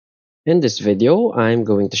In this video, I'm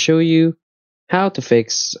going to show you how to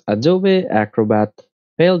fix Adobe Acrobat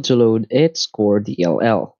failed to load its core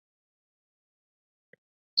DLL.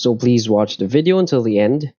 So please watch the video until the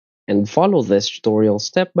end and follow this tutorial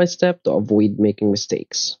step by step to avoid making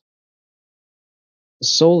mistakes.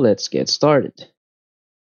 So let's get started.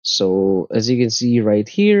 So as you can see right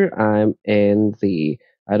here, I'm in the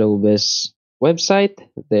Adobe's website,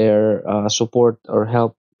 their support or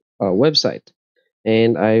help website.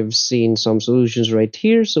 And I've seen some solutions right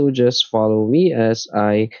here, so just follow me as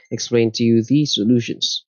I explain to you the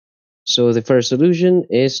solutions. So the first solution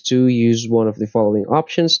is to use one of the following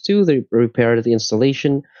options to repair the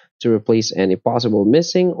installation to replace any possible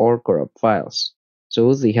missing or corrupt files.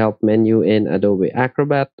 So the help menu in Adobe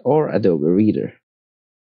Acrobat or Adobe Reader.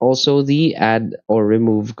 Also the add or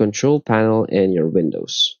remove control panel in your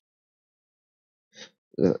Windows.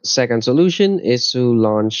 The second solution is to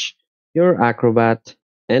launch your Acrobat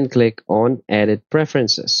and click on Edit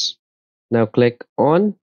Preferences. Now click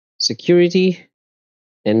on Security,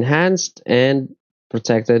 Enhanced, and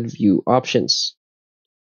Protected View options.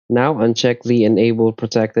 Now uncheck the Enable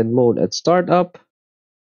Protected Mode at Startup,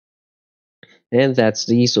 and that's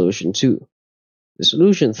the solution 2. The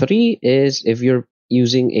solution 3 is if you're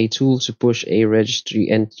using a tool to push a registry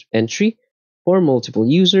entry for multiple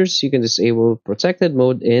users, you can disable Protected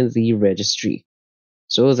Mode in the registry.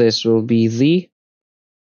 So this will be the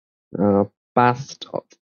uh, path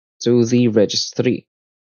to the registry.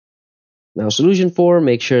 Now solution 4,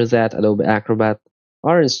 make sure that Adobe Acrobat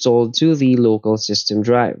are installed to the local system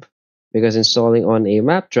drive, because installing on a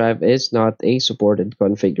map drive is not a supported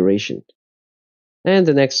configuration. And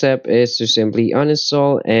the next step is to simply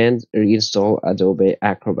uninstall and reinstall Adobe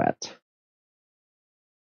Acrobat.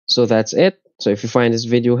 So that's it. So if you find this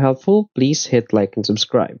video helpful, please hit like and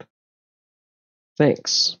subscribe.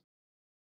 Thanks.